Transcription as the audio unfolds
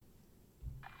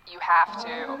you have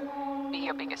to be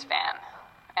your biggest fan.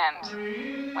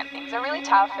 And when things are really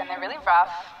tough and they're really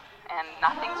rough and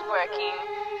nothing's working,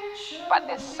 but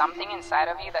there's something inside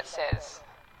of you that says,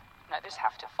 no, just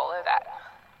have to follow that.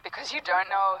 Because you don't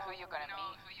know who you're going to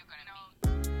meet.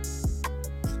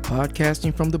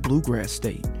 Podcasting from the Bluegrass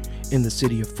State in the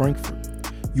city of Frankfort,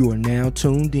 you are now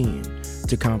tuned in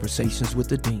to Conversations with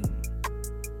the Dean.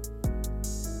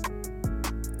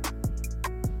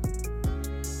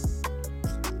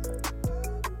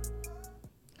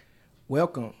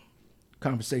 Welcome,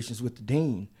 Conversations with the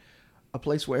Dean, a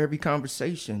place where every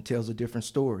conversation tells a different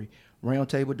story,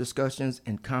 roundtable discussions,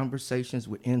 and conversations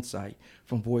with insight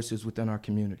from voices within our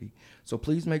community. So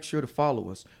please make sure to follow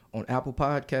us on Apple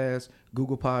Podcasts,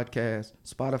 Google Podcasts,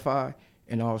 Spotify,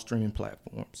 and all streaming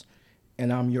platforms.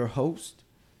 And I'm your host,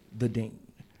 The Dean.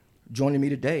 Joining me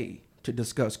today to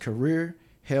discuss career,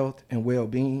 health, and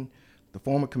well-being, the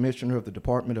former commissioner of the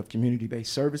Department of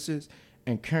Community-Based Services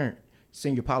and current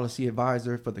senior policy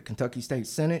advisor for the Kentucky State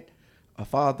Senate, a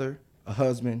father, a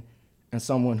husband, and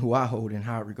someone who I hold in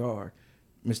high regard,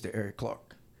 Mr. Eric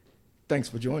Clark. Thanks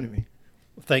for joining me.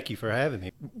 Thank you for having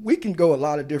me. We can go a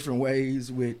lot of different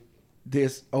ways with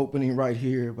this opening right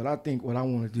here, but I think what I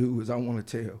want to do is I want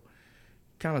to tell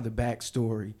kind of the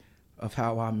backstory of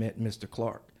how I met Mr.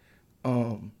 Clark.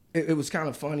 It was kind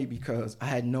of funny because I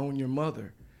had known your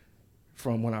mother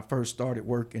from when I first started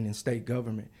working in state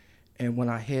government. And when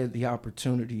I had the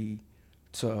opportunity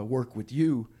to work with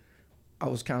you, I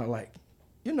was kind of like,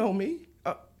 you know me,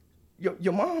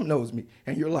 your mom knows me.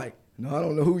 And you're like, no, I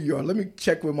don't know who you are. Let me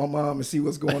check with my mom and see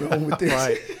what's going on with this.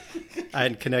 Right. I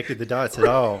hadn't connected the dots at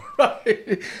all.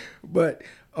 Right. But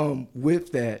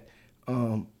with that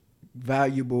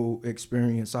valuable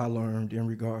experience I learned in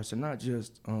regards to not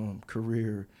just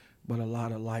career, but a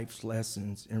lot of life's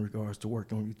lessons in regards to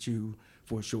working with you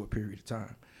for a short period of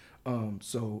time.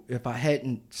 So if I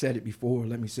hadn't said it before,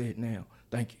 let me say it now.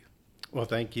 Thank you. Well,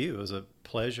 thank you. It was a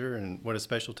pleasure, and what a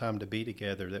special time to be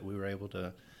together that we were able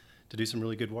to do some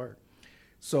really good work.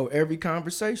 So every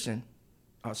conversation,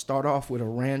 I'll start off with a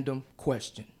random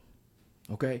question.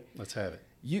 Okay? Let's have it.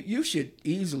 You should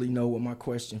easily know what my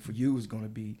question for you is going to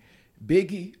be.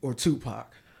 Biggie or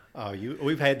Tupac? Oh,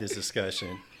 we've had this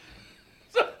discussion.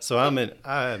 So I'm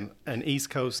an East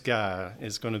Coast guy.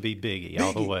 It's going to be Biggie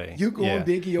all the way. You going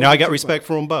Biggie over Now, I got Tupac. respect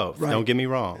for them both. Right. Don't get me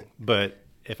wrong. But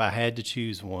if I had to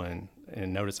choose one,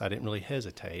 and notice I didn't really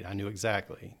hesitate, I knew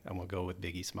exactly I'm going to go with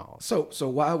Biggie Smalls. So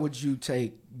why would you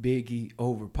take Biggie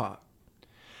over Pac?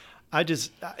 I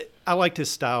liked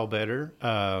his style better.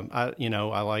 I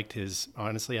liked his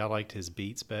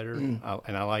beats better. And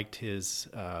I liked his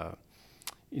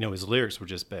lyrics were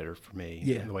just better for me.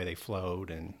 Yeah. The way they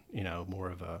flowed and, more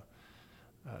of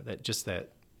that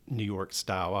New York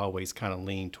style. I always kind of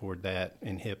leaned toward that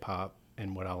in hip hop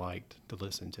and what I liked to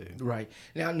listen to. Right.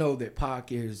 Now, I know that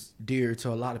Pac is dear to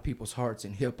a lot of people's hearts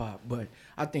in hip hop, but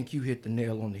I think you hit the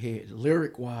nail on the head.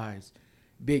 Lyric wise,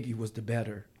 Biggie was the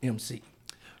better MC.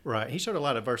 Right. He showed a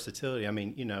lot of versatility. I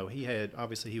mean, he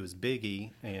was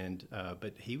Biggie,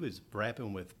 but he was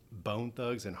rapping with Bone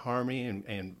Thugs and Harmony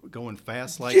and going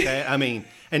fast like that. I mean,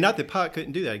 and not that Pac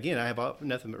couldn't do that. Again, I have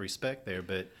nothing but respect there,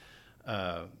 but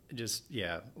a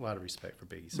lot of respect for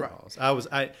Biggie Smalls.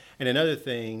 Right. And another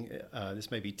thing,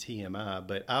 this may be TMI,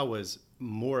 but I was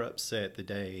more upset the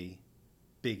day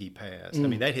Biggie passed. I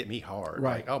mean, that hit me hard.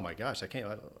 Right. Like, oh my gosh, I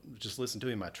can't just listen to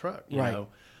him in my truck, you know?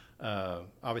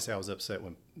 Obviously, I was upset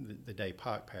when the day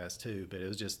Pac passed too, but it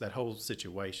was just that whole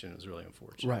situation was really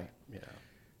unfortunate. Right. Yeah.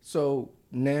 So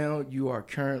now you are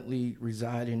currently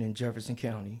residing in Jefferson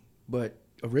County, but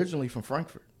originally from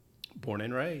Frankfort. Born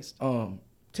and raised.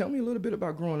 Tell me a little bit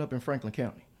about growing up in Franklin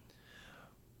County.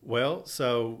 Well,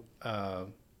 so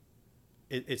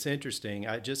it's interesting.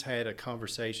 I just had a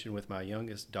conversation with my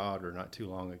youngest daughter not too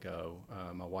long ago.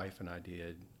 My wife and I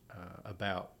did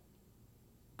about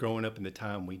growing up in the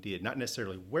time we did, not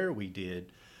necessarily where we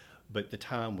did, but the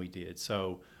time we did.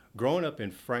 So growing up in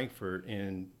Frankfort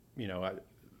in,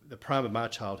 the prime of my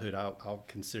childhood, I'll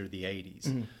consider the 80s.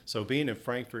 Mm-hmm. So being in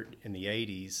Frankfort in the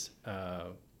 80s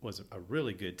was a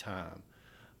really good time.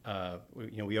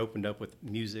 We opened up with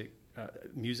music.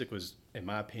 Music was, in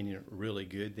my opinion, really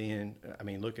good then. I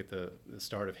mean, look at the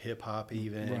start of hip hop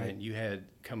even, right. And you had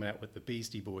coming out with the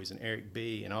Beastie Boys and Eric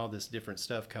B. and all this different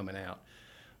stuff coming out.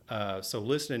 So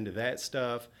listening to that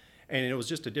stuff, and it was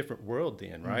just a different world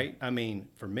then, right? I mean,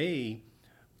 for me,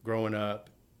 growing up,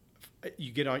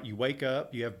 you wake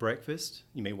up, you have breakfast,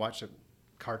 you may watch a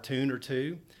cartoon or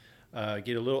two,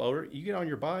 get a little older, you get on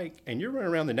your bike, and you're running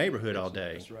around the neighborhood all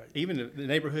day. That's right. Even the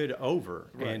neighborhood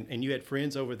over. Right. And you had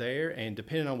friends over there, and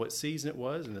depending on what season it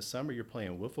was, in the summer you're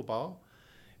playing wiffle ball.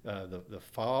 The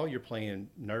fall, you're playing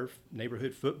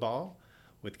neighborhood football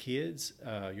with kids.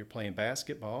 You're playing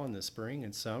basketball in the spring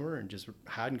and summer, and just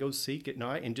hide and go seek at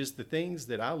night, and just the things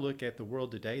that I look at the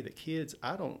world today that kids,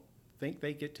 I don't think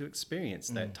they get to experience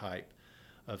that type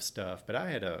of stuff. But I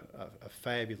had a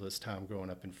fabulous time growing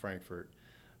up in Frankfort.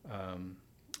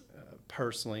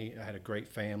 Personally, I had a great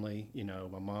family,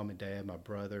 my mom and dad, my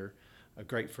brother,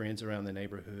 great friends around the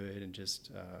neighborhood, and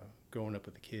just growing up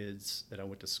with the kids that I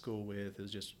went to school with, it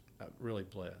was just really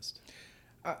blessed.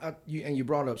 You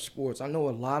brought up sports. I know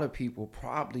a lot of people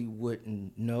probably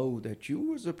wouldn't know that you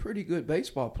was a pretty good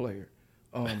baseball player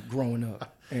growing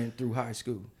up and through high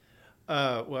school.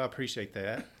 Well, I appreciate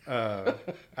that.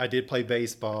 I did play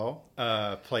baseball,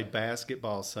 played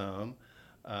basketball some,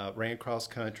 ran cross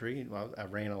country. Well, I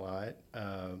ran a lot.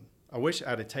 I wish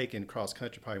I'd have taken cross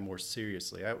country probably more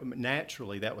seriously.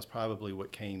 Naturally, that was probably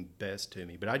what came best to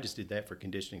me, but I just did that for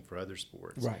conditioning for other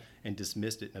sports, right, and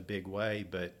dismissed it in a big way.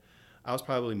 But I was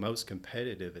probably most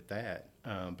competitive at that,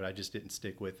 but I just didn't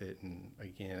stick with it. And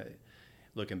again,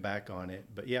 looking back on it,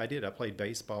 but yeah, I did. I played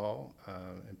baseball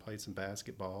and played some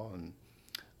basketball, and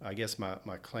I guess my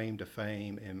claim to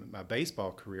fame in my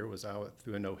baseball career was I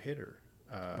threw a no-hitter.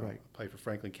 Right. Played for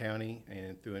Franklin County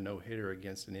and threw a no-hitter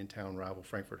against an in-town rival,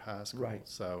 Frankfort High School. Right.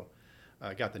 So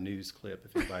I got the news clip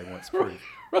if anybody wants proof.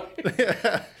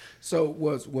 Right. So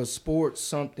was sports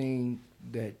something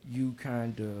that you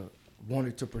kind of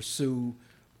wanted to pursue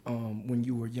when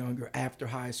you were younger, after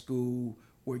high school?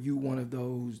 Were you one of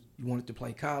those, you wanted to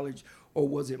play college? Or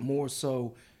was it more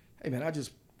so, hey, man, I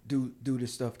just do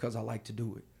this stuff because I like to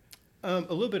do it? A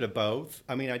little bit of both.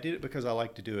 I mean, I did it because I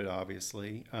like to do it,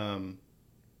 obviously.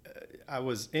 I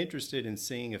was interested in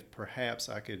seeing if perhaps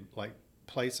I could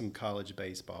play some college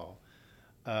baseball,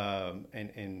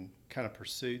 and kind of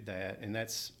pursued that. And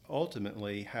that's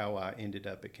ultimately how I ended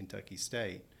up at Kentucky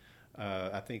State.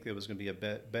 I think there was going to be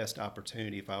a best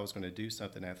opportunity if I was going to do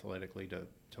something athletically to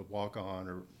walk on,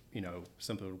 or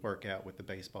something would work out with the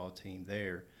baseball team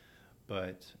there.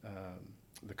 But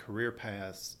the career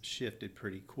paths shifted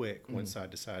pretty quick once I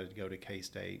decided to go to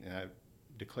K-State, and I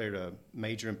declared a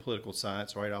major in political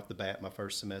science right off the bat my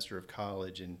first semester of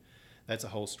college, and that's a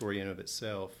whole story in of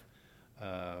itself.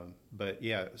 But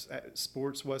yeah,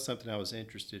 sports was something I was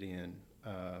interested in,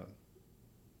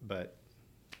 but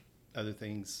other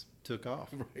things took off.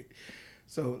 Right.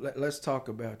 So let's talk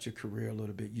about your career a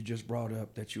little bit. You just brought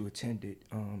up that you attended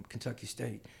Kentucky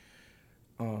State,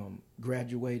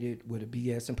 graduated with a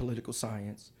BS in political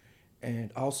science,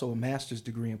 and also a master's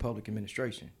degree in public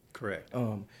administration. Correct.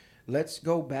 Let's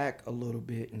go back a little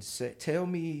bit and tell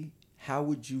me, how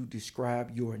would you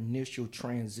describe your initial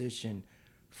transition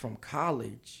from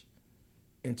college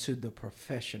into the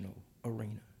professional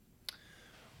arena?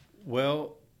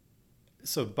 Well,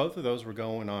 so both of those were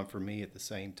going on for me at the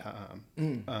same time.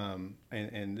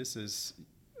 And this is,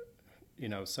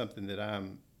 something that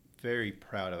I'm very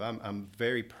proud of. I'm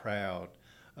very proud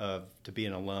to be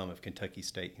an alum of Kentucky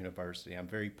State University. I'm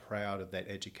very proud of that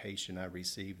education I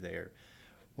received there.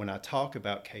 When I talk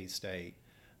about K-State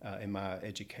and my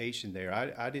education there,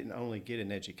 I didn't only get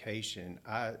an education.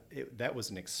 That was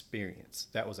an experience.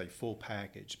 That was a full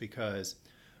package, because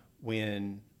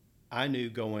when I knew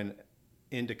going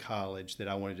into college that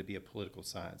I wanted to be a political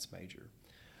science major,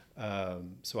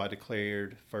 so I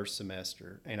declared first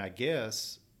semester, and I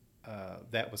guess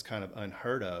that was kind of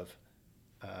unheard of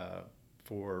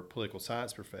for political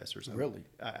science professors. Really?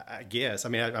 I guess. I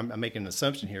mean, I'm making an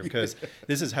assumption here because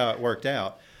this is how it worked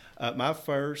out. My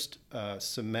first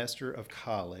semester of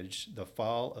college, the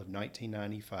fall of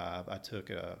 1995, I took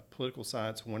a political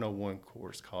science 101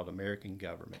 course called American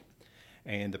Government.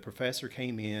 And the professor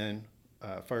came in,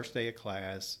 first day of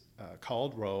class,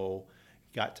 called roll,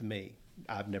 got to me.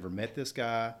 I've never met this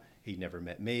guy. He never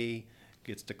met me.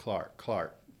 Gets to Clark.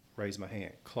 Clark, raise my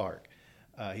hand. Clark.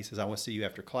 He says, I want to see you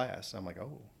after class. I'm like,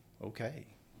 oh, okay.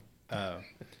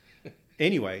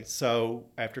 Anyway, so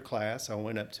after class, I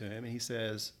went up to him and he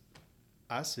says,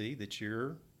 I see that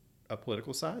you're a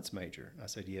political science major. I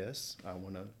said, yes, I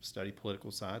want to study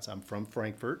political science. I'm from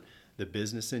Frankfort. The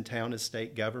business in town is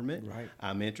state government. Right.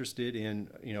 I'm interested in,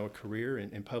 a career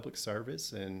in public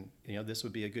service, and, this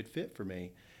would be a good fit for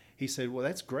me. He said, well,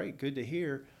 that's great. Good to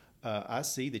hear. I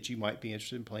see that you might be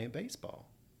interested in playing baseball.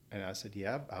 And I said,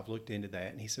 yeah, I've looked into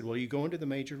that. And he said, well, are you going to the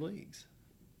major leagues?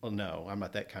 Well, no, I'm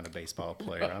not that kind of baseball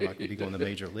player. I'm not going to be going to the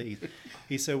major leagues.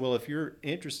 He said, well, if you're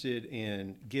interested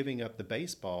in giving up the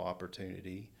baseball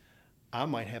opportunity, I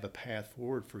might have a path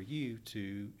forward for you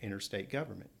to interstate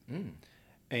government.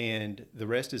 And the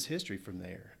rest is history from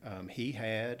there. He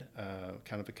had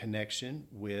kind of a connection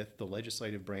with the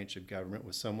legislative branch of government,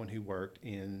 with someone who worked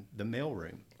in the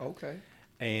mailroom. Okay.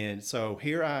 And so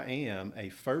here I am, a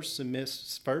first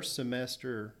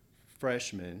semester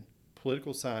freshman,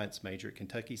 political science major at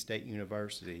Kentucky State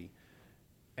University,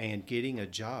 and getting a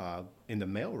job in the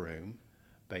mailroom,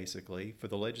 basically, for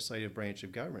the legislative branch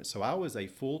of government. So I was a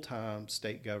full-time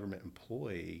state government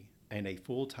employee and a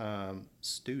full-time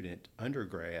student,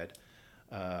 undergrad,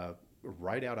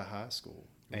 right out of high school.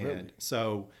 Really? And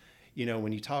so,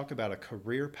 when you talk about a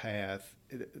career path,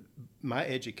 my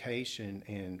education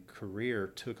and career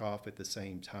took off at the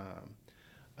same time.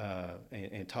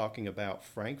 And talking about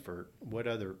Frankfurt, what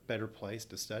other better place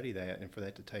to study that and for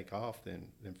that to take off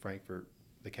than Frankfurt,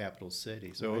 the capital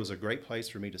city. So It was a great place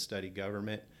for me to study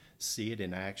government, see it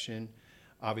in action.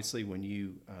 Obviously, when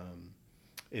you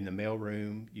in the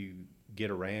mailroom, you get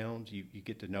around, you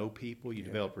get to know people, you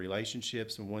develop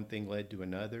relationships, and one thing led to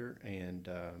another, and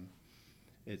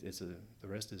the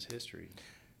rest is history.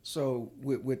 So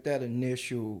with that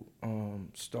initial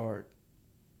start,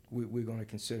 we're going to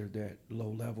consider that low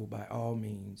level by all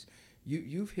means.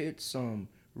 You've hit some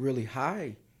really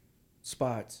high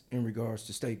spots in regards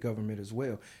to state government as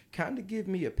well. Kind of give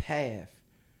me a path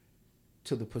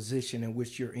to the position in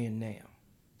which you're in now.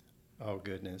 Oh,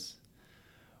 goodness.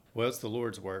 Well, it's the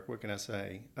Lord's work. What can I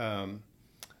say?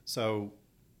 So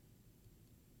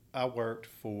I worked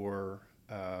for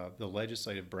the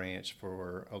legislative branch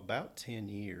for about 10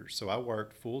 years. So I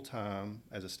worked full-time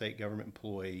as a state government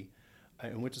employee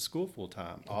and went to school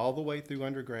full-time all the way through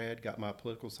undergrad, got my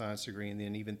political science degree, and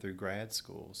then even through grad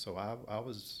school. So I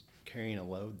was carrying a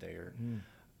load there.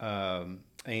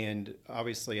 And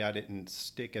obviously I didn't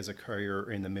stick as a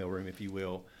courier in the mailroom, if you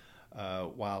will.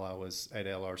 While I was at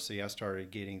LRC, I started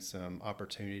getting some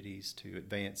opportunities to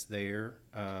advance there,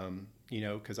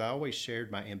 because I always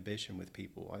shared my ambition with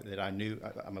people that I knew.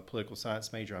 I'm a political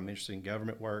science major. I'm interested in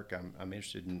government work. I'm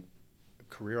interested in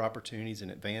career opportunities and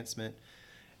advancement.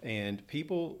 And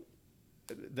people,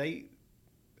 they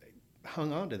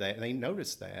hung on to that, and they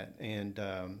noticed that. And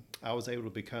I was able to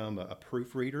become a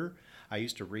proofreader. I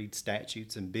used to read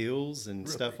statutes and bills and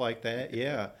stuff like that.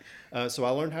 Yeah. So I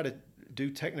learned how to do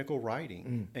technical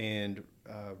writing and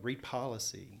read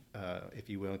policy, if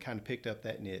you will, and kind of picked up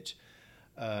that niche.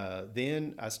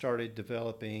 Then I started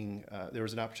developing, there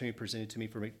was an opportunity presented to me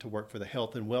to work for the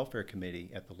Health and Welfare Committee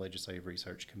at the Legislative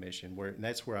Research Commission, and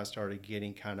that's where I started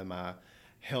getting kind of my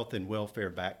health and welfare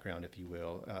background, if you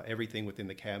will. Everything within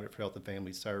the Cabinet for Health and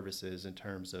Family Services in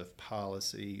terms of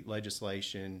policy,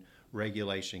 legislation,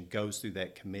 regulation goes through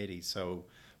that committee. So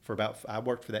I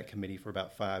worked for that committee for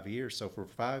about 5 years. So for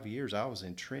 5 years, I was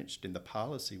entrenched in the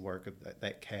policy work of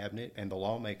that cabinet and the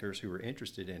lawmakers who were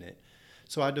interested in it.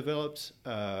 So I developed,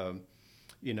 a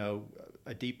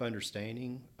deep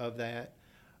understanding of that.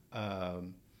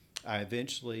 I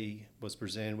eventually was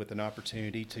presented with an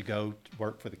opportunity to go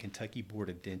work for the Kentucky Board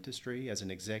of Dentistry as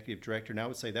an executive director. And I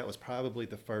would say that was probably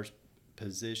the first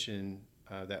position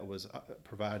that was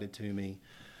provided to me,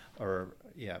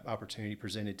 opportunity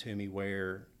presented to me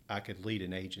where I could lead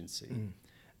an agency.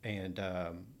 And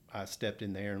I stepped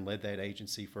in there and led that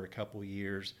agency for a couple of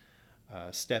years,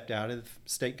 stepped out of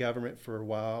state government for a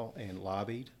while and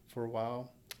lobbied for a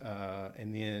while,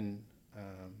 and then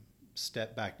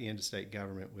stepped back into state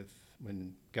government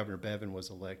when Governor Bevin was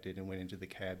elected and went into the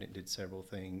cabinet, did several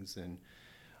things. And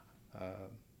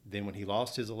then when he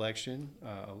lost his election,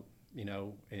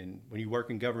 and when you work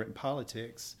in government and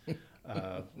politics,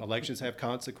 elections have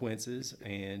consequences,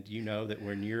 and you know that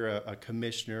when you're a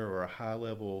commissioner or a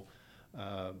high-level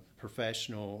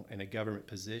professional in a government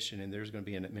position and there's going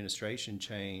to be an administration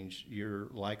change, you're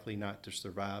likely not to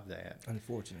survive that.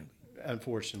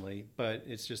 Unfortunately, but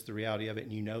it's just the reality of it,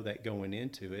 and you know that going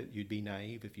into it. You'd be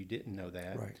naive if you didn't know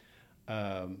that. Right.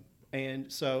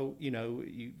 And so,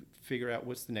 you figure out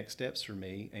what's the next steps for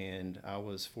me, and I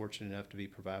was fortunate enough to be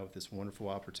provided with this wonderful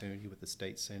opportunity with the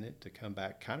state Senate to come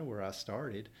back kind of where I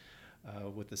started,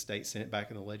 with the state Senate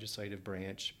back in the legislative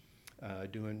branch,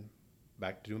 doing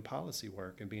policy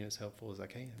work and being as helpful as I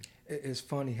can. It's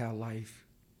funny how life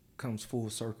comes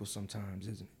full circle sometimes,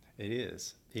 isn't it? It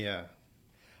is, yeah.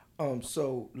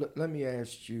 So let me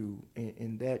ask you,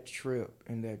 in that trip,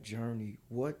 in that journey,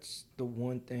 what's the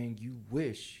one thing you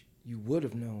wish you would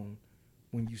have known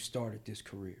when you started this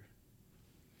career?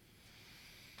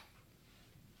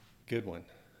 Good one.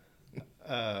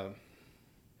 I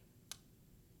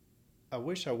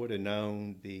wish I would have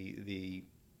known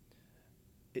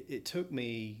it took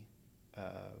me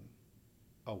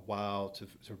a while to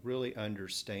really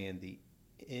understand the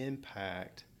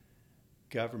impact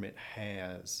government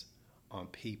has on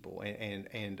people.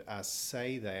 And I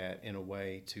say that in a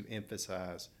way to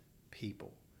emphasize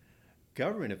people.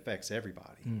 Government affects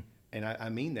everybody. And I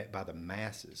mean that by the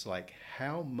masses. Like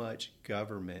how much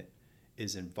government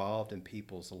is involved in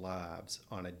people's lives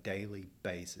on a daily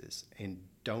basis and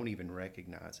don't even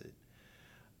recognize it.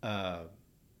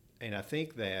 And I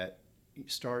think that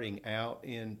starting out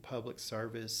in public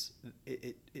service,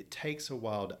 it takes a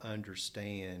while to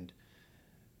understand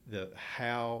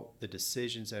how the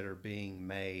decisions that are being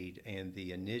made and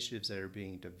the initiatives that are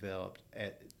being developed.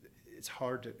 It's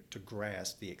hard to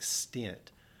grasp the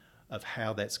extent of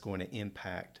how that's going to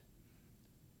impact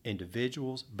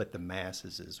individuals, but the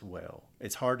masses as well.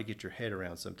 It's hard to get your head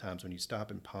around sometimes when you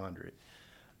stop and ponder it.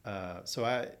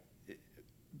 So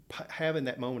having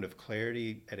that moment of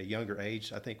clarity at a younger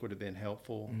age, I think would have been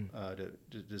helpful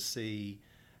to see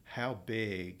how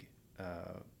big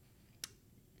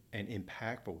and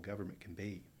impactful government can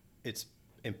be. It's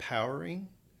empowering,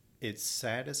 it's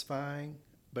satisfying,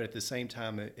 but at the same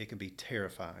time, it can be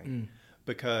terrifying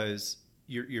because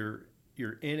you're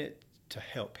in it to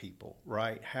help people,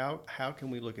 right? How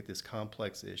can we look at this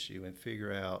complex issue and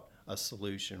figure out a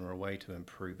solution or a way to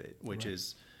improve it, which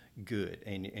is good,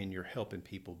 and you're helping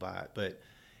people by it. But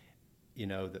you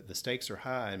know the stakes are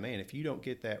high, and man, if you don't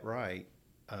get that right,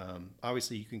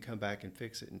 obviously you can come back and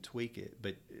fix it and tweak it,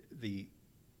 but the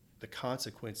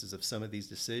consequences of some of these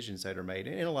decisions that are made,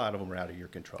 and a lot of them are out of your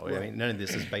control. Right. I mean, none of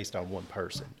this is based on one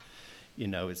person. You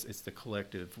know, it's the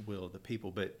collective will of the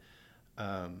people. But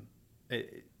that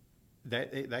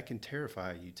can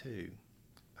terrify you too.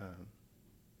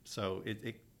 So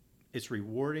it's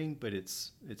rewarding, but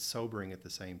it's sobering at the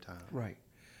same time. Right.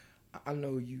 I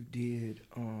know you did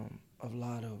a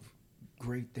lot of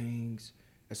great things,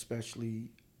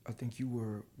 especially I think you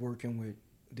were working with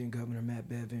then Governor Matt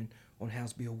Bevin on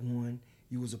House Bill 1.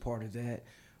 You was a part of that.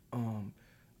 A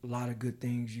lot of good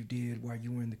things you did while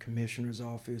you were in the commissioner's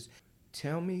office.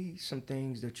 Tell me some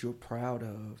things that you're proud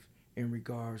of in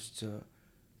regards to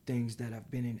things that have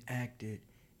been enacted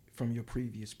from your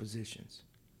previous positions.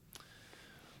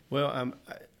 Well,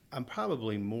 I'm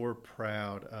probably more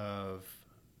proud of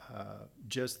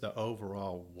just the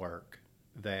overall work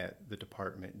that the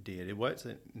department did. It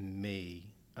wasn't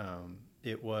me.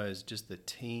 It was just the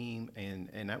team, and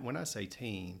when I say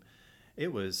team,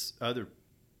 it was other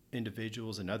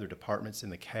individuals and other departments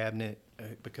in the cabinet,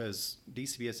 because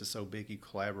DCBS is so big. You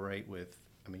collaborate with,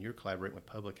 you're collaborating with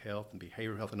public health and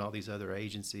behavioral health and all these other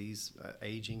agencies,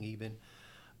 aging even.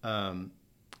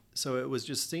 So it was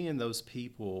just seeing those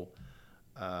people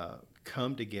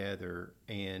come together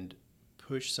and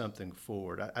push something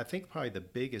forward. I think probably the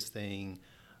biggest thing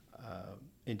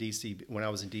in DC, when I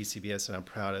was in DCBS, and I'm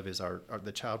proud of, is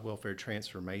the child welfare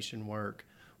transformation work,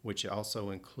 which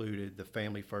also included the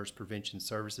Family First Prevention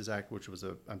Services Act, which was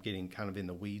I'm getting kind of in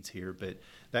the weeds here, but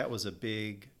that was a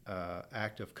big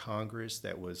act of Congress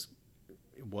that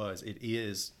it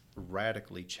is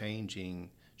radically changing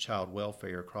child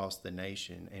welfare across the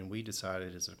nation, and we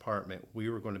decided as a department we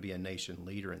were going to be a nation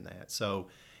leader in that. So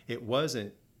it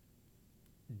wasn't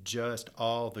just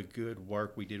all the good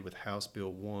work we did with House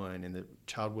Bill 1 and the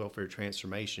child welfare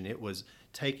transformation. It was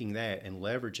taking that and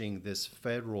leveraging this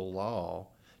federal law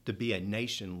to be a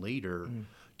nation leader,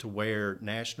 to where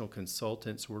national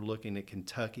consultants were looking at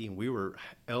Kentucky, and we were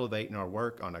elevating our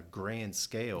work on a grand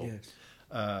scale.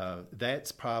 Yes.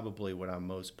 That's probably what I'm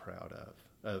most proud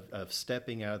of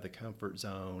stepping out of the comfort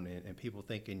zone and people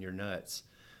thinking you're nuts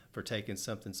for taking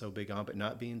something so big on, but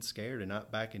not being scared and not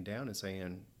backing down and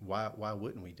saying, why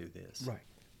wouldn't we do this? Right.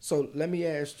 So let me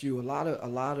ask you, a lot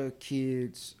of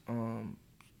kids kind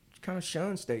of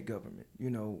shun state government,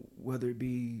 whether it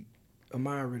be a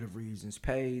myriad of reasons,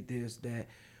 pay, this, that.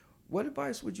 What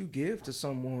advice would you give to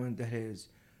someone that is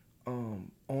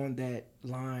on that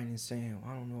line and saying,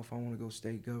 I don't know if I want to go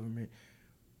state government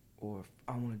or if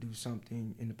I want to do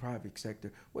something in the private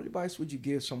sector? What advice would you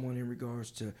give someone in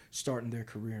regards to starting their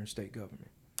career in state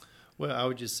government? Well, I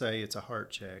would just say it's a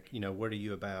heart check. What are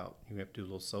you about? You have to do a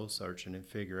little soul searching and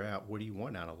figure out, what do you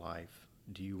want out of life?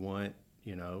 Do you want,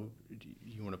 do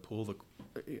you want to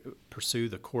pursue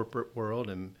the corporate world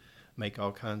and make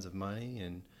all kinds of money,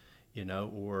 and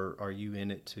or are you in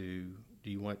it do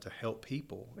you want to help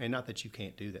people? And not that you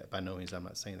can't do that, by no means. I'm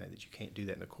not saying that you can't do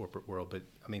that in the corporate world, but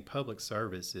public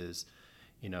service is,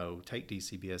 take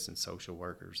DCBS and social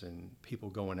workers and people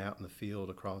going out in the field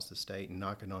across the state and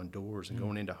knocking on doors and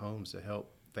going into homes to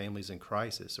help families in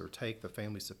crisis, or take the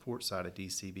family support side of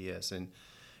DCBS, and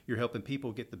you're helping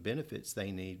people get the benefits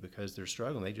they need because they're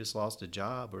struggling. They just lost a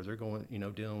job, or they're going,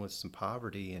 dealing with some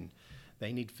poverty, and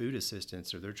they need food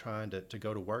assistance, or they're trying to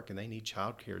go to work and they need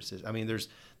child care assistance. I mean, there's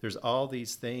all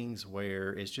these things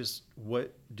where it's just,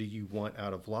 what do you want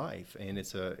out of life? And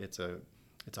it's a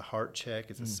heart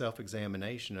check. It's a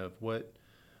self-examination of what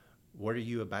are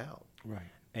you about? Right.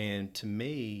 And to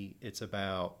me, it's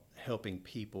about helping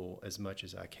people as much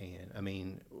as I can. I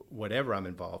mean, whatever I'm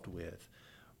involved with,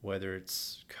 whether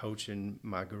it's coaching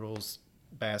my girls'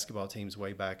 basketball teams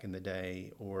way back in the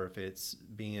day, or if it's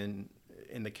being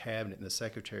in the cabinet in the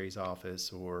secretary's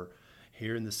office, or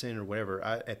here in the center, whatever,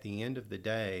 at the end of the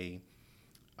day,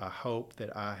 I hope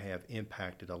that I have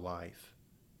impacted a life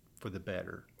for the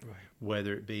better. Right.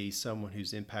 Whether it be someone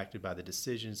who's impacted by the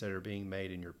decisions that are being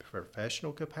made in your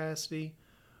professional capacity,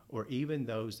 or even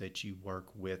those that you work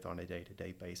with on a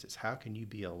day-to-day basis. How can you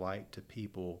be a light to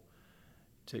people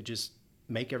to just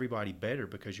make everybody better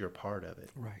because you're a part of it?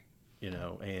 Right. You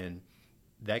know, and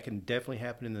that can definitely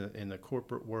happen in the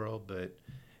corporate world, but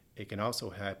it can also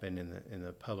happen in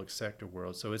the public sector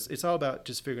world. So it's all about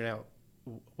just figuring out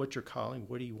what you're calling,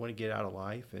 what do you want to get out of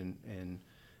life, and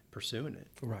pursuing it.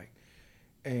 Right.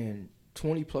 And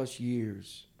 20 plus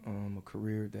years, a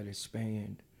career that has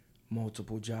spanned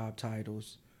multiple job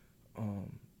titles,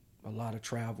 a lot of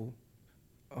travel.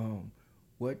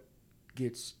 What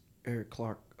gets Eric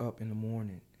Clark up in the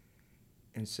morning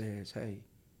and says, hey,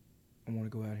 I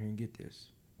want to go out here and get this?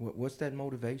 What's that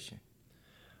motivation?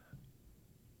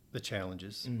 The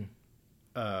challenges,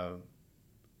 the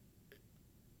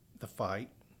fight,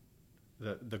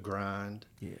 the grind.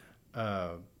 Yeah.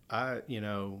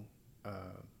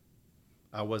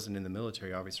 I wasn't in the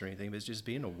military, obviously, or anything, but it's just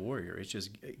being a warrior. It's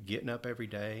just getting up every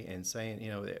day and saying,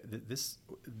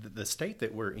 the state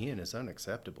that we're in is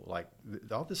unacceptable. Like,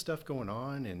 all this stuff going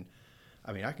on, and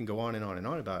I mean, I can go on and on and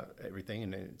on about everything,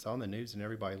 and it's on the news, and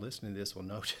everybody listening to this will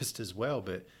know just as well.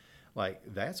 But like,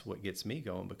 that's what gets me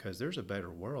going, because there's a better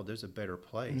world, there's a better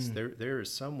place. There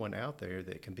is someone out there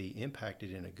that can be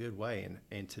impacted in a good way,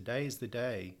 and today's the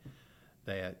day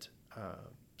that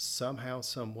somehow,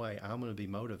 some way, I'm going to be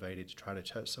motivated to try to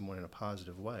touch someone in a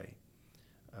positive way.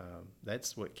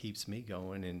 That's what keeps me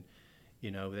going, and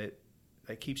that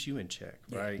keeps you in check,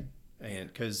 right?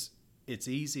 And because it's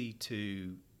easy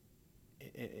to,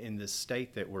 in the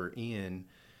state that we're in,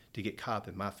 to get caught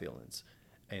in my feelings,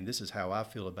 and this is how I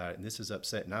feel about it, and this is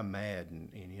upset, and I'm mad,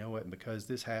 and you know what? And because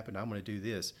this happened, I'm going to do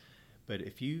this. But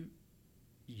if you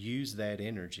use that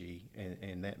energy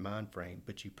and that mind frame,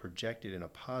 but you project it in a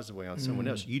positive way on someone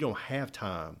else, you don't have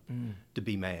time to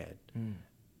be mad.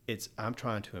 It's, I'm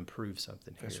trying to improve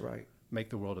something here. That's right. Make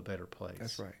the world a better place.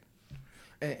 That's right.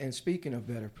 And speaking of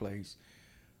better place,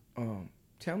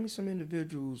 tell me some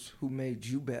individuals who made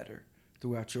you better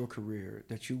throughout your career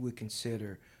that you would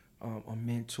consider a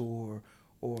mentor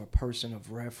or a person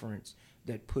of reference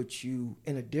that puts you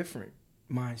in a different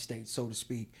mind state, so to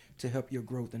speak, to help your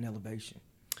growth and elevation.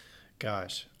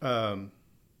 Gosh, I've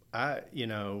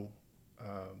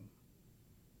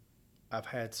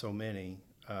had so many.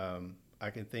 I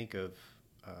can think of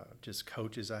just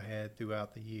coaches I had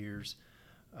throughout the years,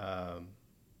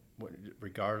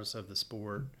 regardless of the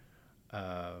sport.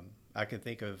 I can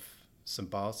think of some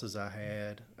bosses I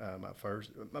had.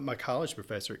 My college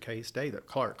professor at K-State,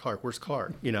 Clark, where's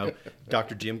Clark?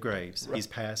 Dr. Jim Graves. Right. He's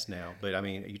passed now, but I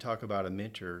mean, you talk about a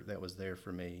mentor that was there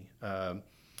for me.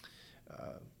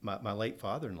 My late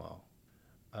father-in-law,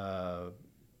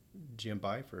 Jim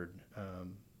Byford,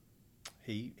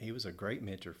 he was a great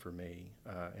mentor for me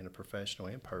in a professional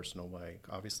and personal way.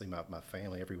 Obviously, my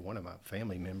family, every one of my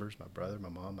family members, my brother, my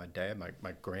mom, my dad,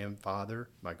 my grandfather,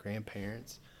 my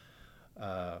grandparents.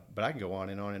 But I can go on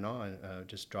and on and on,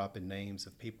 just dropping names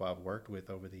of people I've worked with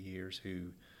over the years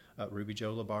who, Ruby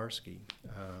Jo Labarsky,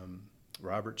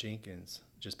 Robert Jenkins,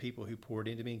 just people who poured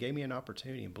into me and gave me an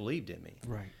opportunity and believed in me.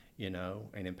 Right.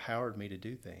 And empowered me to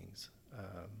do things.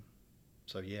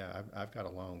 So yeah, I've got a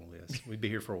long list. We'd be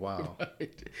here for a while.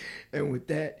 Right. And with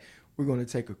that, we're going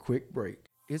to take a quick break.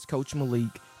 It's Coach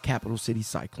Malik, Capital City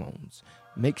Cyclones.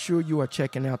 Make sure you are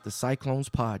checking out the Cyclones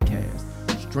podcast,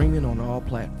 streaming on all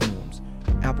platforms,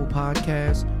 Apple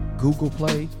Podcasts, Google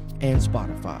Play, and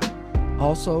Spotify.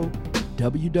 Also,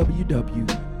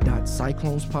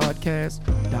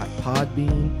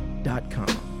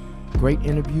 www.cyclonespodcast.podbean.com. Great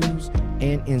interviews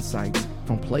and insights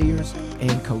from players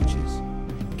and coaches.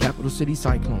 Capital City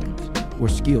Cyclones, where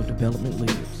skill development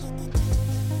lives.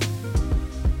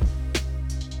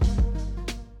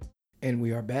 And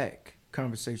we are back.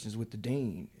 Conversations with the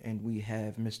Dean, and we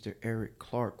have Mr. Eric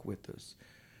Clark with us.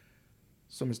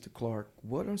 So, Mr. Clark,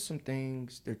 what are some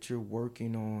things that you're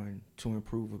working on to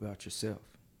improve about yourself?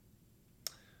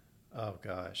 Oh,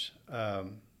 gosh.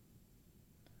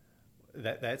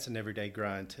 that's an everyday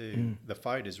grind too. The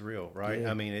fight is real, right?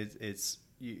 Yeah. I mean, it's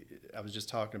you, I was just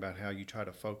talking about how you try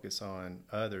to focus on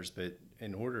others, but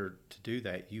in order to do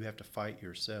that, you have to fight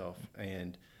yourself.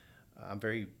 And I'm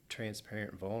very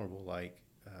transparent and vulnerable. Like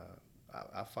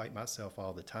I fight myself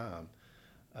all the time,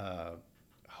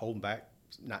 holding back,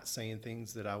 not saying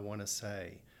things that I want to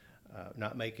say.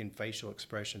 Not making facial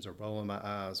expressions or rolling my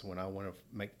eyes when I want to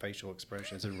make facial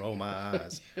expressions and roll my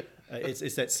eyes.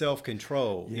 It's that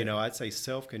self-control. Yeah. You know, I'd say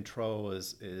self-control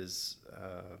is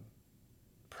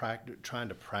trying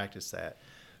to practice that,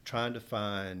 trying to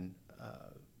find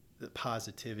the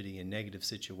positivity in negative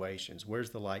situations. Where's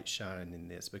the light shining in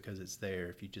this? Because it's there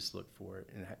if you just look for it.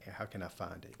 And how can I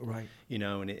find it? Right. You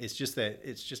know, and it's just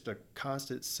a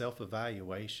constant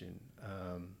self-evaluation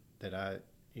that I,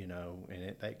 you know,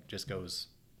 and that just goes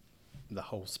the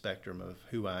whole spectrum of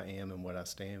who I am and what I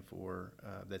stand for.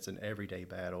 That's an everyday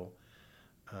battle.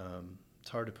 It's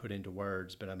hard to put into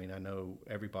words, but I mean, I know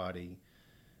everybody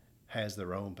has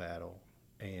their own battle,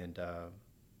 and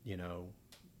you know,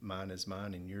 mine is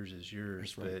mine and yours is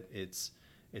yours. That's right. But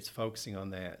it's focusing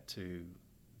on that to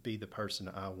be the person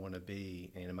I want to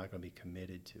be, and am I going to be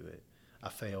committed to it? I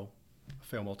fail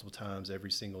multiple times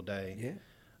every single day.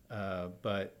 Yeah.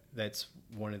 But that's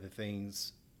one of the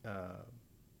things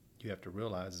you have to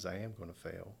realize is I am going to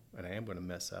fail, and I am going to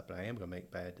mess up, and I am going to make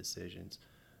bad decisions.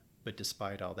 But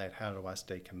despite all that, how do I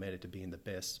stay committed to being the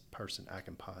best person I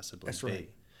can possibly That's be? right.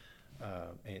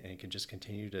 And can just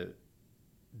continue to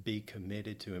be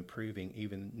committed to improving,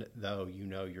 even though you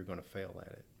know you're going to fail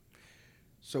at it.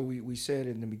 So we said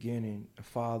in the beginning, a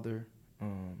father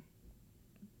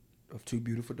of two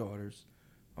beautiful daughters,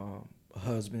 a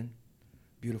husband,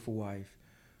 beautiful wife.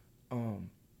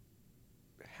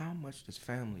 How much does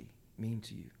family mean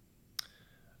to you?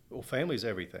 Well, family's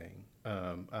everything.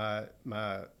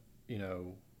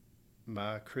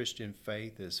 My Christian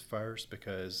faith is first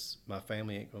because my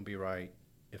family ain't going to be right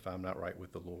if I'm not right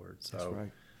with the Lord. So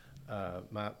That's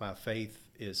right. my faith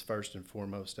is first and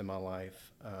foremost in my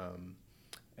life.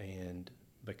 And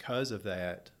because of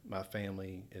that, my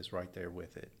family is right there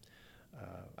with it.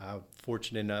 I'm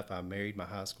fortunate enough, I married my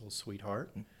high school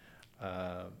sweetheart.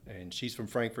 And she's from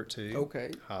Frankfort too.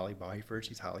 Okay. Holly Byford.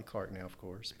 She's Holly Clark now, of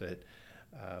course. But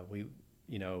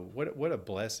what a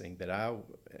blessing that I,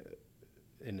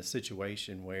 in a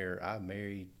situation where I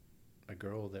married a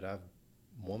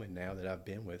woman now that I've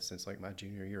been with since like my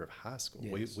junior year of high school.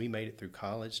 Yes. We made it through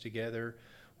college together.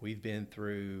 We've been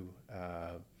through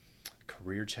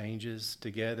career changes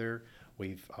together.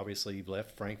 We've obviously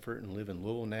left Frankfort and live in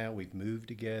Louisville now. We've moved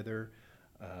together.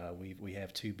 We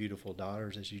have two beautiful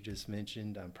daughters, as you just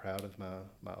mentioned. I'm proud of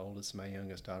my oldest, my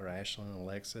youngest daughter, Ashlyn and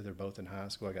Alexa. They're both in high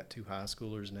school. I got two high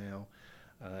schoolers now,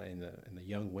 and the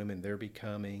young women they're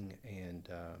becoming. And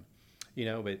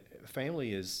but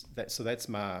family is that. So that's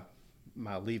my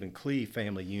Leave and Cleave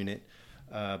family unit.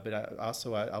 But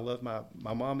I love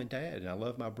my mom and dad, and I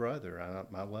love my brother.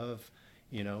 I love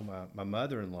my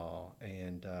mother-in-law,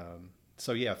 and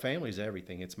so yeah, family's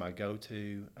everything. It's my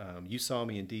go-to. You saw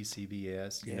me in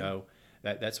DCBS. Yeah.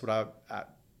 That's what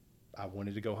I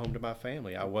wanted to go home to my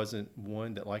family. I wasn't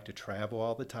one that liked to travel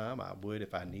all the time. I would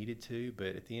if I needed to,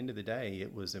 but at the end of the day,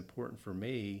 it was important for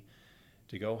me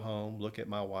to go home, look at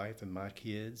my wife and my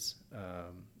kids,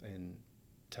 and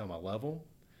tell them I love them,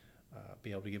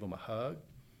 be able to give them a hug,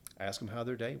 ask them how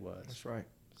their day was. That's right.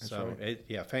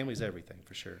 Family's everything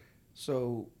for sure.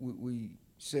 So we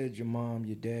said your mom,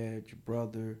 your dad, your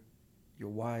brother, your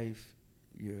wife,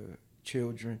 your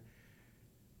children.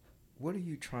 What are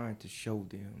you trying to show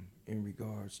them in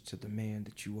regards to the man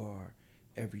that you are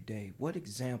every day? What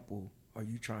example are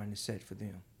you trying to set for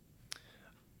them?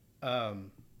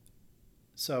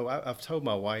 So I've told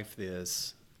my wife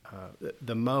this.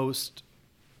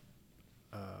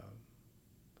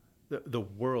 The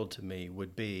world to me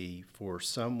would be for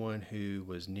someone who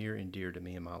was near and dear to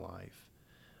me in my life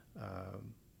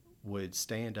would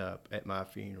stand up at my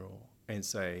funeral and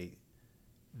say,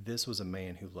 this was a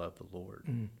man who loved the Lord.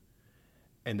 Mm.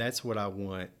 And that's what I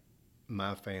want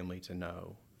my family to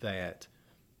know, that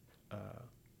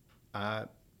I'm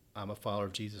a follower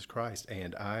of Jesus Christ,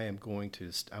 and I'm going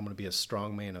to be a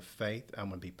strong man of faith. I'm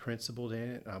going to be principled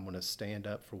in it. I'm going to stand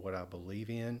up for what I believe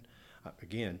in.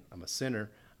 Again, I'm a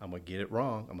sinner. I'm going to get it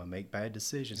wrong. I'm going to make bad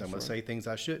decisions. That's I'm going to say things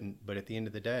I shouldn't. But at the end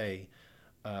of the day,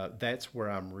 that's where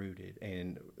I'm rooted.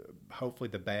 And hopefully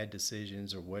the bad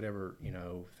decisions or whatever,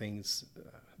 things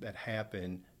that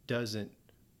happen doesn't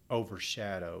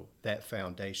overshadow that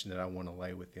foundation that I want to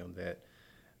lay with them, that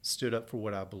stood up for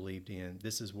what I believed in.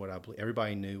 This is what I believe.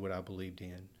 Everybody knew what I believed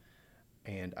in.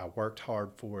 And I worked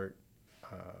hard for it,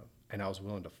 and I was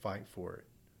willing to fight for it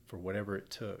for whatever it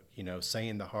took, you know,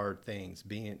 saying the hard things,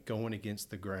 going against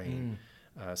the grain,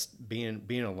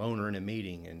 being a loner in a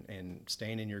meeting and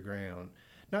standing your ground.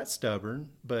 Not stubborn,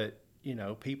 but, you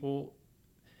know,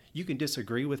 you can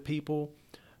disagree with people,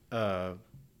 but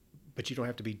you don't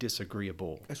have to be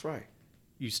disagreeable. That's right.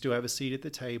 You still have a seat at the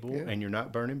table, and you're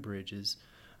not burning bridges.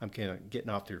 I'm kind of getting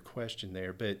off your question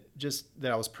there, but just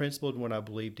that I was principled in what I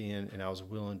believed in, and I was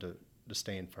willing to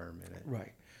stand firm in it.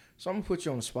 Right. So I'm going to put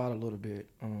you on the spot a little bit.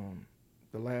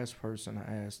 The last person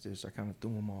I asked this, I kind of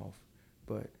threw him off.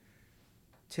 But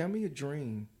tell me a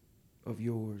dream of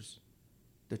yours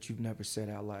that you've never said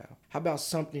out loud. How about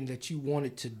something that you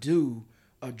wanted to do,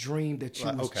 a dream that you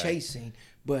was chasing,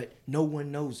 but no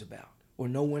one knows about or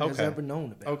no one has ever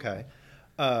known about? Okay.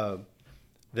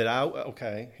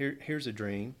 Here's a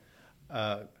dream.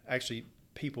 Actually,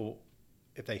 people,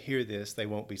 if they hear this, they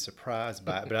won't be surprised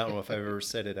by it, but I don't know if I've ever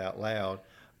said it out loud.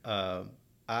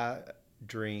 I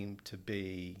dream to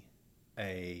be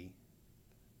a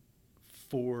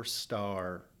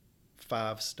 4-star,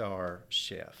 5-star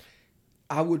chef.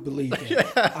 I would believe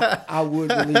that. I would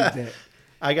believe that.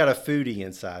 I got a foodie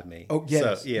inside me. Oh,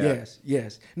 yes, so, yeah.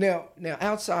 yes. Now,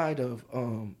 outside of,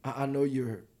 I know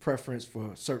your preference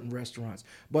for certain restaurants,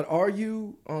 but are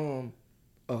you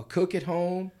a cook at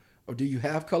home, or do you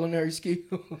have culinary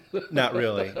skills? Not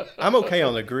really. I'm okay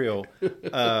on the grill.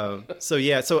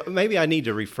 So maybe I need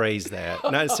to rephrase that.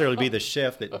 Not necessarily be the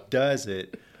chef that does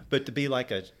it, but to be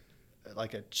like a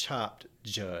chopped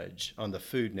judge on the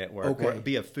Food Network, or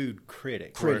be a food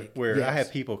critic where yes. I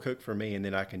have people cook for me and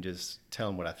then I can just tell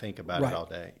them what I think about it all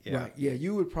day. Yeah. Right. Yeah,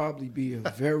 you would probably be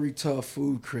a very tough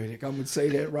food critic. I'm going to say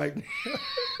that right now.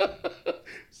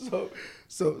 So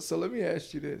let me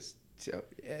ask you this.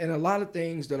 And a lot of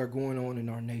things that are going on in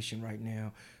our nation right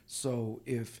now. So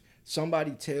if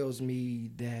somebody tells me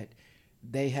that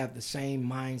they have the same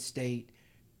mind state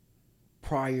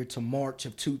prior to March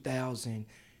of 2000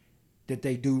 that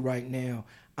they do right now,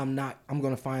 I'm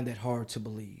going to find that hard to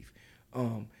believe.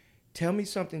 Tell me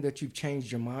something that you've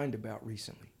changed your mind about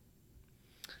recently.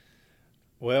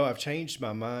 Well, I've changed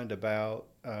my mind about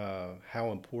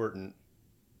how important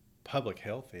public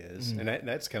health is, and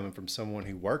that's coming from someone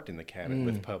who worked in the cabinet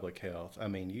with public health. I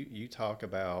mean, you talk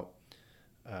about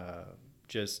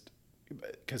just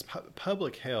because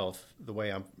public health, the way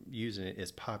I'm using it,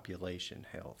 is population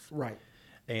health, right?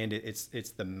 And it's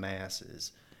the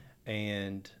masses.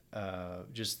 And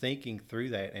just thinking through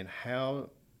that and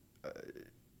how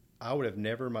I would have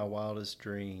never in my wildest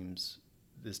dreams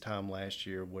this time last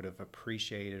year would have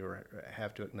appreciated or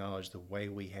have to acknowledge the way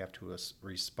we have to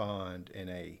respond in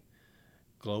a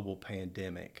global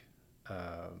pandemic.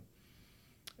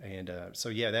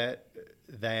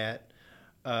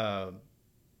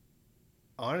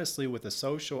 Honestly, with the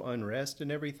social unrest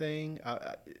and everything,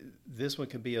 this one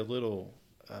could be a little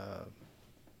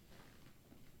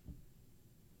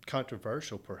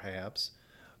controversial perhaps,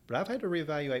 but I've had to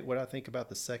reevaluate what I think about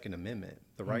the Second Amendment,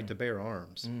 the right to bear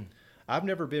arms. I've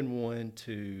never been one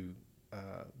to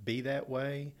be that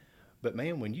way, but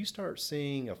man, when you start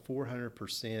seeing a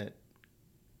 400%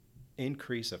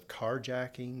 increase of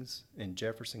carjackings in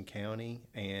Jefferson County,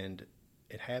 and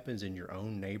it happens in your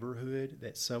own neighborhood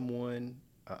that someone,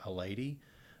 a lady,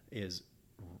 is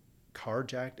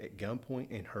carjacked at gunpoint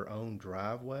in her own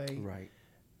driveway, right?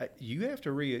 You have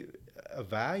to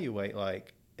reevaluate,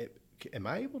 like, am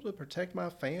I able to protect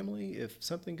my family if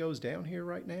something goes down here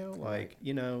right now? Like, right.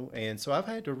 You know, and so I've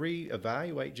had to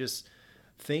reevaluate just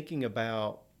thinking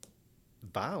about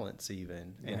violence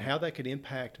even, and how that could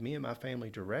impact me and my family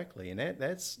directly. And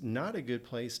that's not a good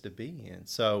place to be in.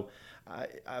 So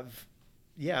I've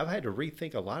had to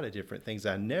rethink a lot of different things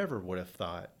I never would have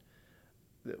thought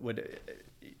that would.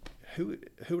 Who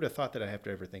would have thought that I'd have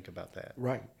to ever think about that?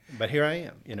 Right. But here I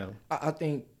am, you know. I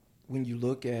think when you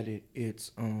look at it,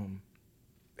 it's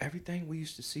everything we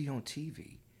used to see on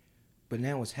TV, but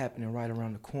now it's happening right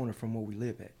around the corner from where we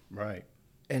live at. Right.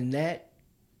 And that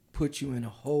puts you in a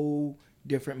whole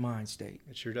different mind state.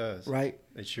 It sure does. Right?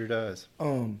 It sure does.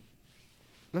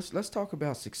 Let's talk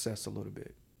about success a little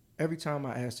bit. Every time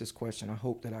I ask this question, I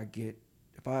hope that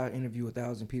if I interview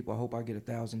 1,000 people, I hope I get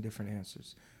 1,000 different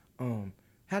answers.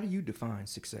 How do you define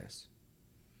success?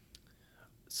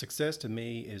 Success to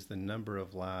me is the number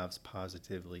of lives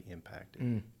positively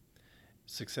impacted.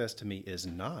 Success to me is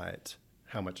not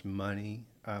how much money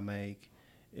I make.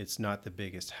 It's not the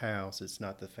biggest house. It's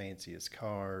not the fanciest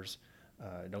cars.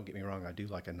 Don't get me wrong, I do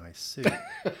like a nice suit.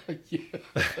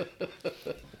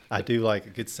 I do like a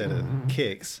good set of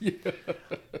kicks.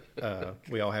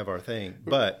 We all have our thing.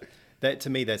 But That to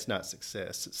me, that's not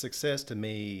success. Success to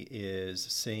me is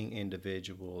seeing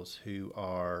individuals who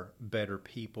are better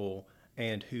people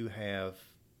and who have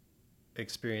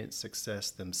experienced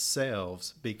success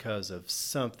themselves because of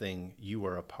something you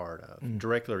were a part of,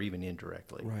 directly or even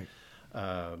indirectly. Right.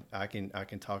 I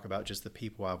can talk about just the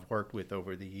people I've worked with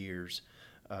over the years.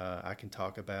 I can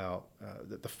talk about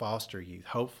the foster youth.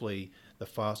 Hopefully, the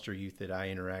foster youth that I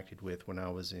interacted with when I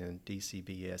was in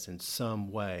DCBS in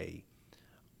some way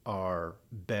are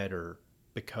better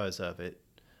because of it.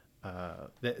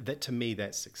 That to me,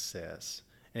 that's success.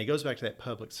 And it goes back to that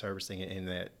public service thing and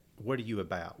that, what are you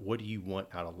about? What do you want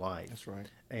out of life? That's right.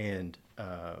 And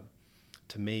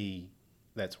to me,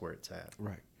 that's where it's at.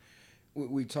 Right.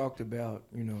 We talked about,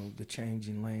 the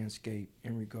changing landscape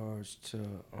in regards to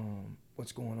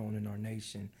what's going on in our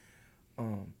nation.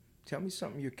 Tell me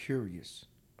something you're curious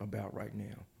about right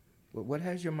now. What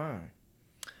has your mind?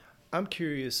 I'm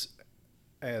curious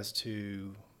as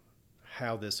to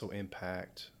how this will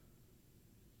impact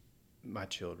my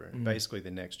children, basically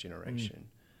the next generation.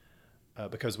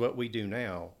 Because what we do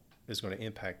now is going to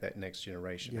impact that next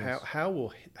generation. Yes. How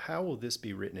will this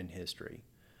be written in history?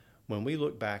 When we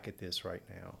look back at this right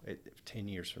now, 10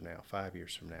 years from now, 5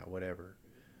 years from now, whatever,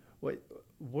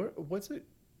 what's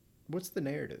the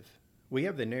narrative? We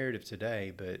have the narrative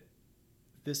today, but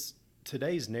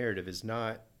today's narrative is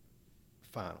not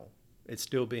final. It's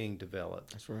still being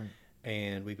developed. That's right.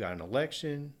 And we've got an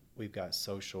election, we've got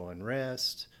social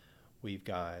unrest, we've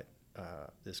got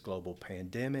this global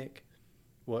pandemic.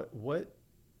 What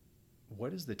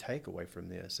is the takeaway from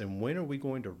this, and when are we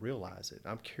going to realize it?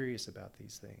 I'm curious about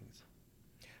these things.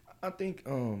 I think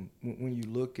when you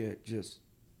look at just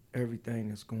everything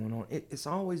that's going on, it's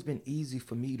always been easy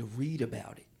for me to read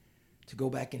about it, to go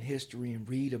back in history and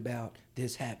read about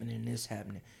this happening.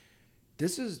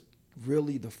 This is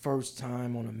really the first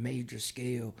time on a major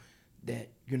scale that,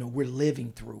 we're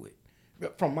living through it.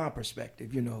 From my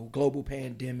perspective, global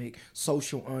pandemic,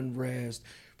 social unrest,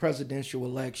 presidential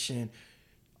election,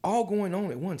 all going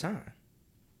on at one time.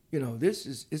 This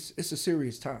is it's a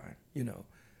serious time,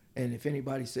 and if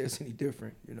anybody says any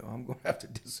different, I'm going to have to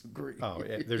disagree. Oh,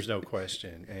 there's no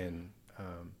question. And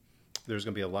there's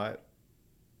going to be a lot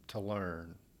to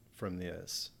learn from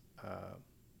this.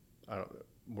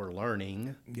 We're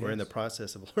learning. Yes. We're in the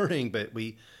process of learning, but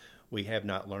we have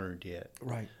not learned yet.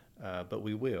 Right. But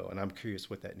we will, and I'm curious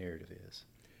what that narrative is.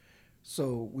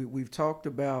 So we've talked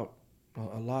about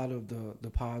a lot of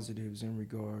the positives in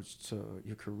regards to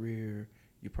your career,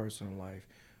 your personal life.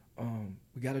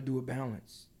 We got to do a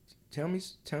balance. Tell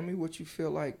me what you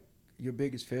feel like your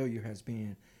biggest failure has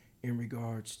been in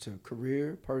regards to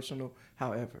career, personal,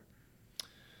 however.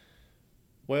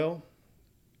 Well,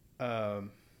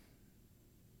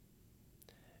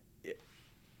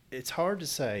 it's hard to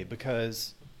say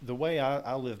because the way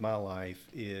I live my life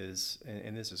is,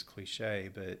 and this is cliche,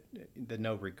 but the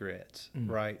no regrets,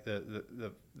 right?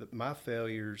 My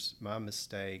failures, my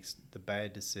mistakes, the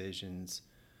bad decisions,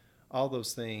 all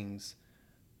those things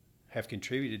have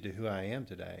contributed to who I am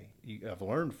today. I've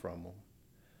learned from them.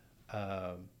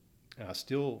 And I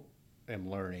still am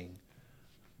learning.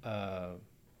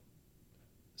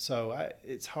 So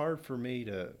it's hard for me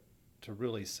to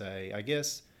really say. I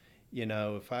guess,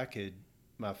 if I could,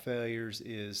 my failures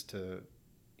is to,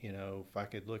 if I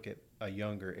could look at a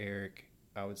younger Eric,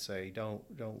 I would say, don't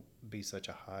be such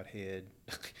a hothead.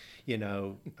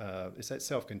 It's that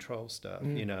self-control stuff,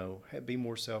 be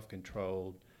more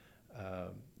self-controlled.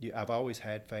 I've always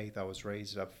had faith.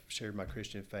 I've shared my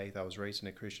Christian faith. I was raised in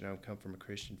a Christian home, come from a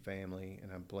Christian family,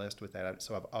 and I'm blessed with that.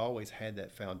 So I've always had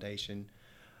that foundation.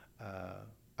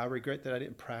 I regret that I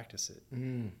didn't practice it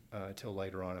until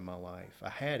later on in my life. I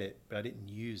had it, but I didn't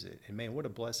use it. And man, what a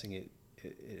blessing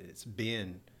it's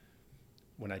been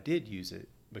when I did use it,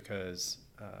 because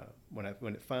when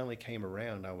it finally came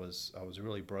around, I was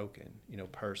really broken.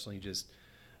 Personally, just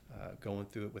going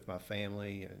through it with my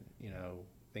family, and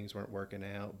things weren't working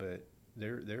out. But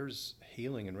there's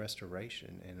healing and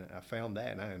restoration, and I found that,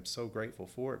 and I am so grateful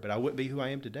for it. But I wouldn't be who I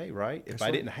am today, right? If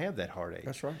I didn't have that heartache.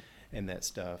 That's right. And that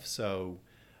stuff. So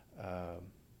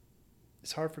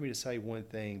it's hard for me to say one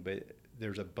thing, but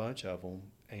there's a bunch of them,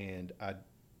 and I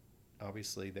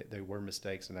obviously they were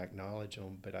mistakes, and I acknowledge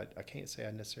them, but I can't say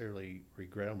I necessarily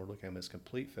regret them or look at them as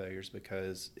complete failures,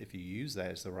 because if you use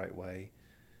that as the right way,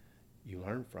 you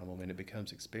learn from them, and it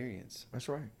becomes experience. That's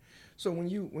right. So when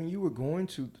you were going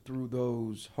through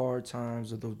those hard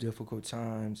times or those difficult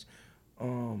times,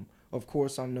 of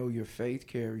course, I know your faith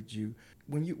carried you.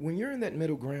 When you're in that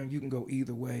middle ground, you can go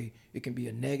either way. It can be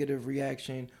a negative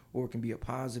reaction or it can be a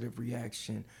positive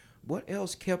reaction. What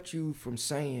else kept you from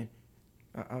saying,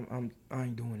 I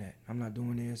ain't doing that. I'm not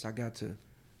doing this. I'm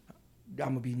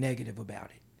gonna be negative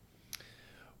about it.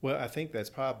 Well, I think that's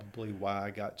probably why I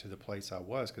got to the place I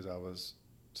was, because I was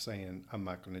saying I'm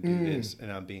not going to do this,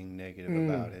 and I'm being negative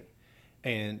about it.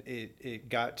 And it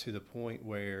got to the point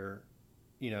where,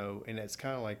 and it's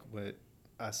kind of like what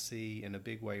I see in a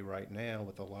big way right now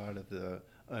with a lot of the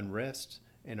unrest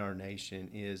in our nation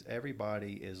is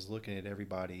everybody is looking at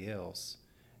everybody else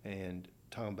and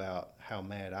talking about how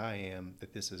mad I am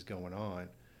that this is going on.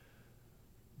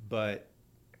 But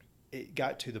it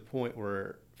got to the point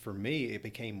where, for me, it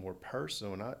became more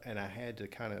personal, and I had to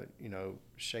kind of,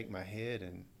 shake my head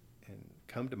and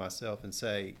come to myself and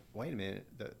say, wait a minute,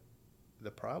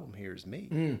 the problem here is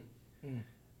me.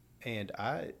 And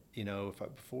I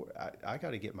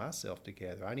got to get myself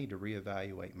together. I need to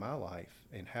reevaluate my life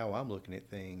and how I'm looking at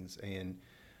things, and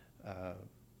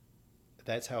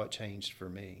that's how it changed for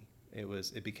me.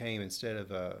 It became, instead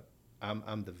of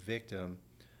I'm the victim.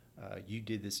 You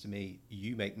did this to me.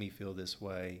 You make me feel this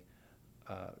way.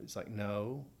 It's like,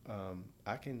 no,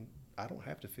 I don't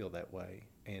have to feel that way,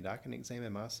 and I can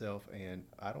examine myself, and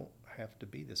I don't have to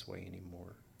be this way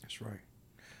anymore. That's right.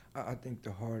 I think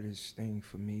the hardest thing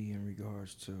for me in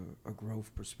regards to a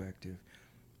growth perspective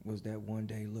was that one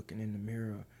day looking in the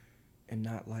mirror and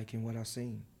not liking what I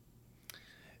seen.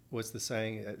 What's the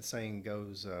saying? The saying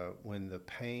goes, when the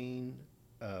pain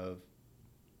of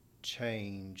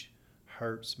change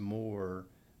hurts more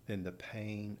than the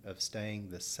pain of staying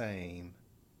the same,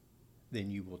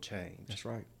 then you will change. That's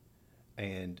right.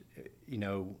 And,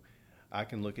 I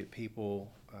can look at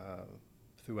people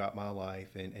throughout my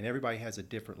life, and everybody has a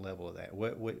different level of that.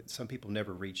 What some people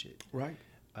never reach it. Right.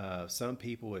 Some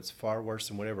people, it's far worse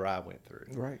than whatever I went through.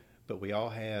 Right. But we all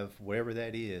have whatever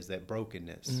that is, that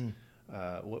brokenness.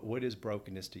 What is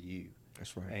brokenness to you?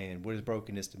 That's right. And what is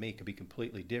brokenness to me could be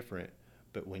completely different.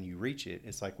 But when you reach it,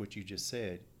 it's like what you just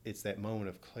said. It's that moment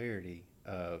of clarity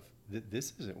of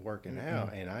this isn't working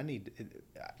out, and I need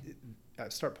I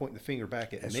start pointing the finger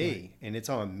back at That's me, right. and it's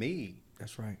on me.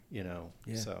 That's right. Yeah.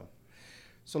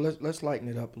 So let's lighten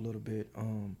it up a little bit.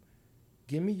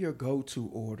 Give me your go-to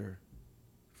order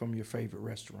from your favorite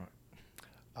restaurant.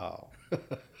 Oh,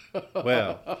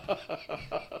 well,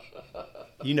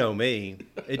 you know me.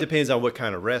 It depends on what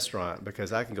kind of restaurant,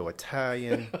 because I can go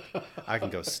Italian, I can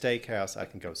go steakhouse, I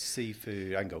can go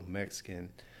seafood, I can go Mexican.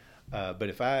 But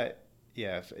if I'd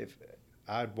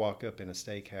walk up in a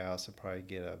steakhouse, I'd probably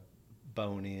get a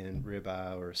bone-in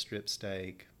ribeye or a strip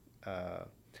steak.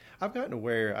 I've gotten to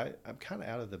where I'm kind of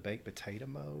out of the baked potato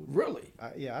mode. Really?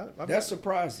 That's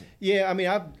surprising. Yeah, I mean,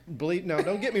 I believe. No,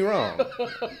 don't get me wrong.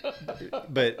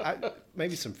 But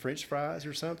maybe some French fries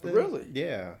or something. Really?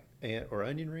 Yeah, or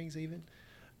onion rings even.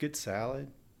 Good salad.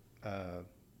 I'm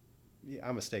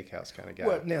a steakhouse kind of guy.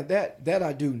 Well, now that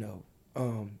I do know.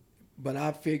 But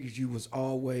I figured you was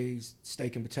always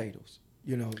steak and potatoes.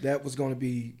 That was going to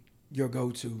be your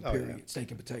go-to, period, yeah.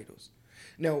 Steak and potatoes.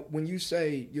 Now, when you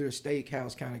say you're a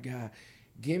steakhouse kind of guy,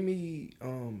 give me,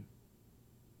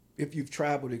 if you've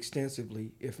traveled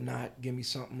extensively, if not, give me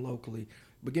something locally,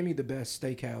 but give me the best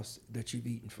steakhouse that you've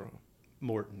eaten from.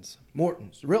 Morton's.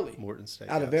 Morton's, really? Morton's Steakhouse.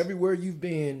 Out of everywhere you've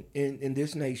been in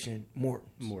this nation,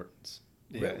 Morton's. Morton's.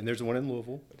 Yeah, and there's one in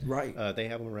Louisville. Right. They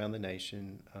have them around the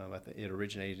nation. I think it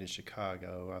originated in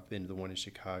Chicago. I've been to the one in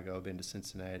Chicago. I've been to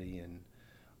Cincinnati and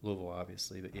Louisville,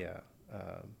 obviously. But yeah,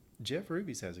 Jeff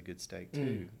Ruby's has a good steak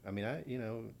too. I mean, I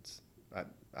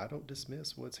don't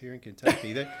dismiss what's here in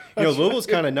Kentucky. Louisville's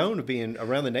kind of known to being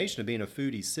around the nation of being a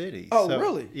foodie city. Oh,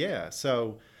 really? Yeah.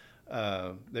 So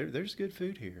there's good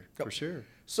food here for sure.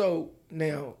 So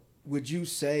now, would you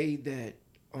say that?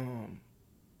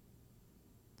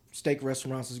 Steak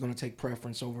restaurants is going to take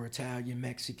preference over Italian,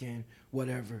 Mexican,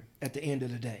 whatever, at the end of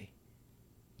the day?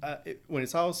 When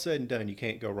it's all said and done, you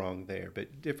can't go wrong there.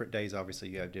 But different days, obviously,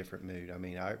 you have different mood. I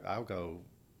mean, I'll go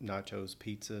nachos,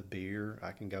 pizza, beer.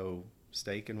 I can go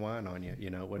steak and wine on you,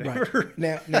 whatever.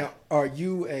 Right. Now, are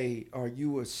you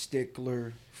a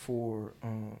stickler for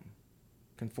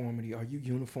conformity? Are you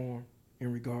uniform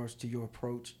in regards to your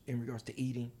approach, in regards to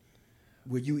eating?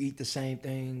 Will you eat the same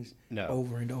things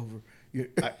over and over?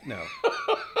 No,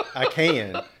 I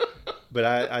can, but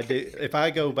I do. If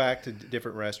I go back to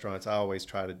different restaurants, I always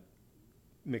try to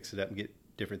mix it up and get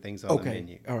different things on the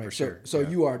menu. All right, for sure. So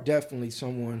you are definitely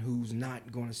someone who's not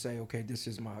going to say, okay, this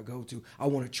is my go-to. I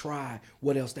want to try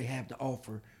what else they have to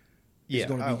offer. It's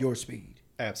going to be your speed.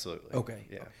 Absolutely. Okay.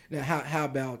 Yeah. Now, how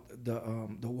about the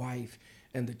wife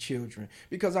and the children?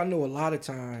 Because I know a lot of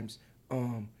times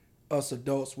us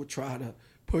adults would try to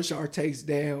push our taste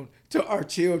down to our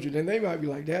children, and they might be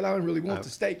like, Dad, I don't really want the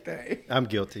steak thing. I'm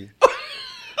guilty.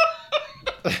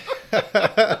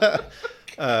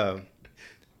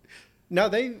 No,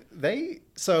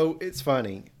 so it's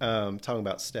funny, talking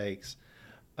about steaks.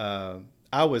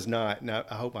 I was not, and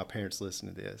I hope my parents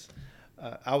listen to this.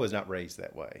 I was not raised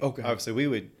that way. Okay. Obviously, we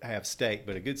would have steak,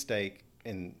 but a good steak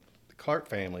in the Clark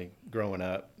family growing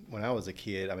up, when I was a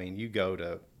kid, I mean, you go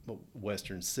to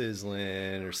Western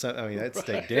Sizzling or something. I mean, that's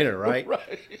steak dinner, right?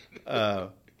 Right.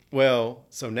 Well,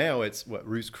 so now it's what,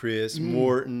 Ruth's Chris,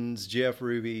 Morton's, Jeff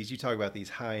Ruby's. You talk about these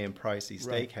high-end, pricey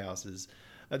steakhouses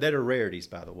that are rarities,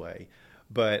 by the way.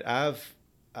 But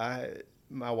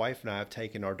my wife and I have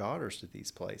taken our daughters to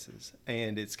these places,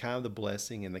 and it's kind of the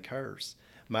blessing and the curse.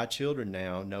 My children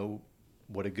now know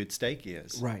what a good steak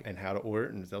is, right, and how to order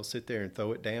it, and they'll sit there and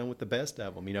throw it down with the best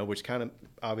of them, which kind of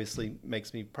obviously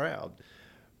makes me proud.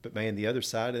 But man, the other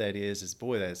side of that is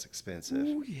boy, that's expensive.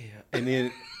 Oh yeah. And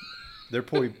then their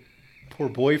poor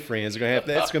boyfriends are gonna have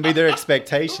that's gonna be their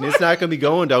expectation. It's not gonna be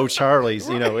going to O'Charlie's,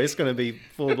 it's gonna be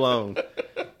full blown.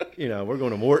 We're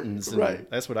going to Morton's, and right.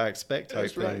 That's what I expect type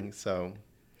that's thing. Right. So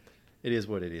it is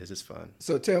what it is. It's fun.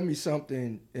 So tell me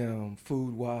something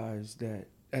food wise that,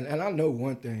 and I know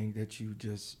one thing that you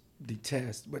just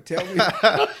detest, but tell me,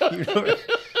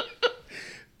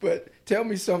 but tell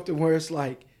me something where it's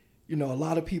like, a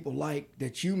lot of people like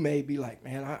that you may be like,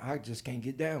 man, I just can't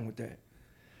get down with that.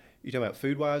 You talking about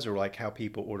food wise, or like how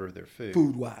people order their food?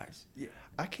 Food wise, yeah.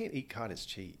 I can't eat cottage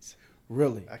cheese.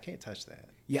 Really? I can't touch that.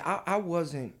 Yeah, I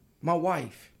wasn't. My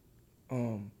wife,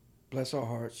 bless her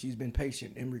heart, she's been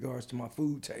patient in regards to my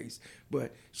food taste,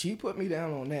 but she put me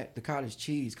down on that, the cottage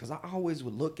cheese, because I always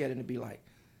would look at it and be like,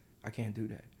 I can't do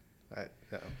that.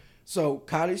 No. So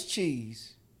cottage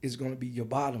cheese is going to be your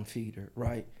bottom feeder,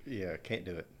 right? Yeah, can't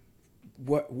do it.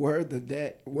 Where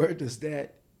does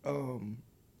that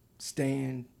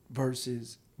stand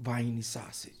versus Vienna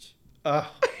sausage? I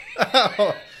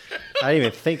didn't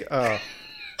even think.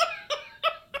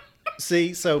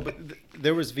 See, but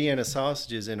there was Vienna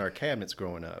sausages in our cabinets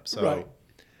growing up. So, right.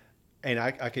 And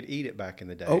I could eat it back in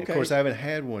the day. Okay. Of course, I haven't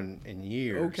had one in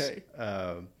years. Okay.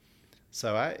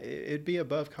 So it'd be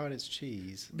above cottage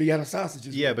cheese. Vienna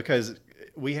sausages. Yeah, because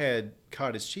we had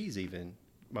cottage cheese even.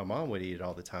 My mom would eat it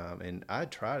all the time, and I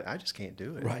tried it. I just can't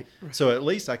do it. Right. So at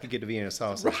least I could get the Vienna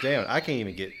sausage down. I can't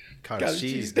even get cottage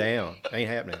cheese down. Ain't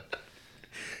happening.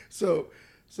 So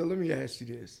let me ask you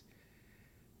this.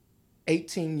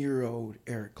 18-year-old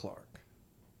Eric Clark.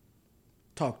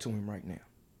 Talk to him right now.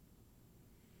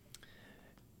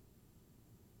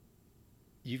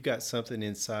 You've got something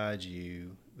inside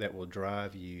you that will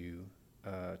drive you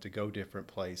to go different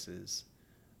places.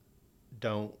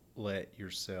 Don't let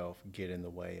yourself get in the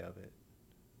way of it.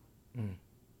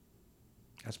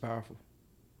 That's powerful.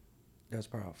 That's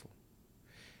powerful.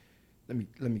 Let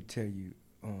me tell you,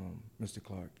 Mr.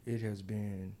 Clark, it has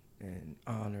been an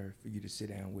honor for you to sit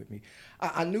down with me.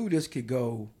 I knew this could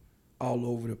go all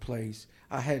over the place.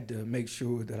 I had to make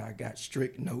sure that I got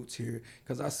strict notes here,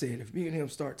 because I said if me and him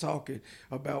start talking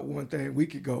about one thing, we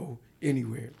could go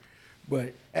anywhere.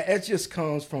 But it just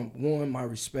comes from, one, my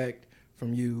respect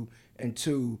from you, and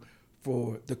two,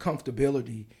 for the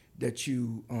comfortability that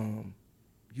you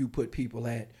put people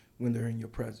at when they're in your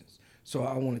presence. So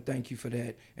I want to thank you for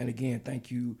that. And again, thank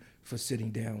you for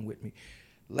sitting down with me.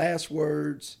 Last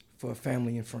words for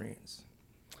family and friends.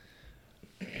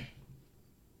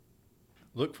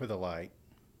 Look for the light.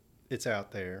 It's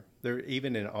out there.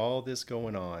 Even in all this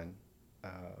going on,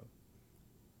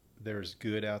 there's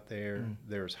good out there.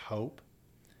 There's hope.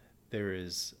 There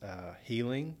is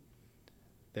healing.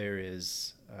 There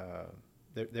is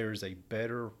a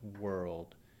better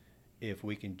world if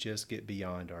we can just get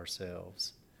beyond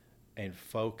ourselves and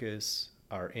focus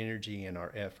our energy and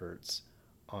our efforts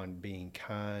on being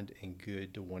kind and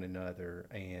good to one another,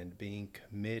 and being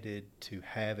committed to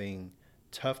having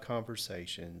tough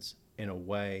conversations in a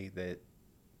way that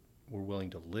we're willing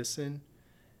to listen,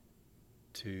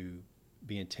 to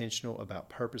be intentional about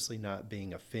purposely not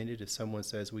being offended if someone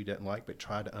says we don't like, but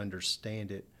try to understand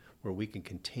it, where we can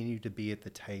continue to be at the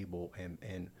table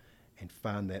and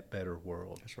find that better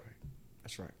world. That's right.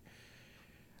 That's right.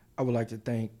 I would like to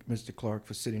thank Mr. Clark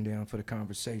for sitting down for the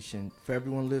conversation. For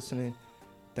everyone listening,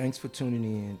 thanks for tuning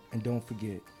in. And don't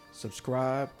forget,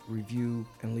 subscribe, review,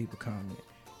 and leave a comment.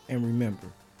 And remember,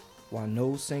 while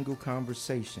no single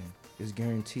conversation is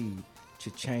guaranteed to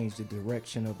change the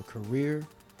direction of a career,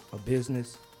 a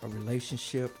business, a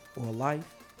relationship, or a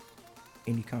life,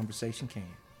 any conversation can.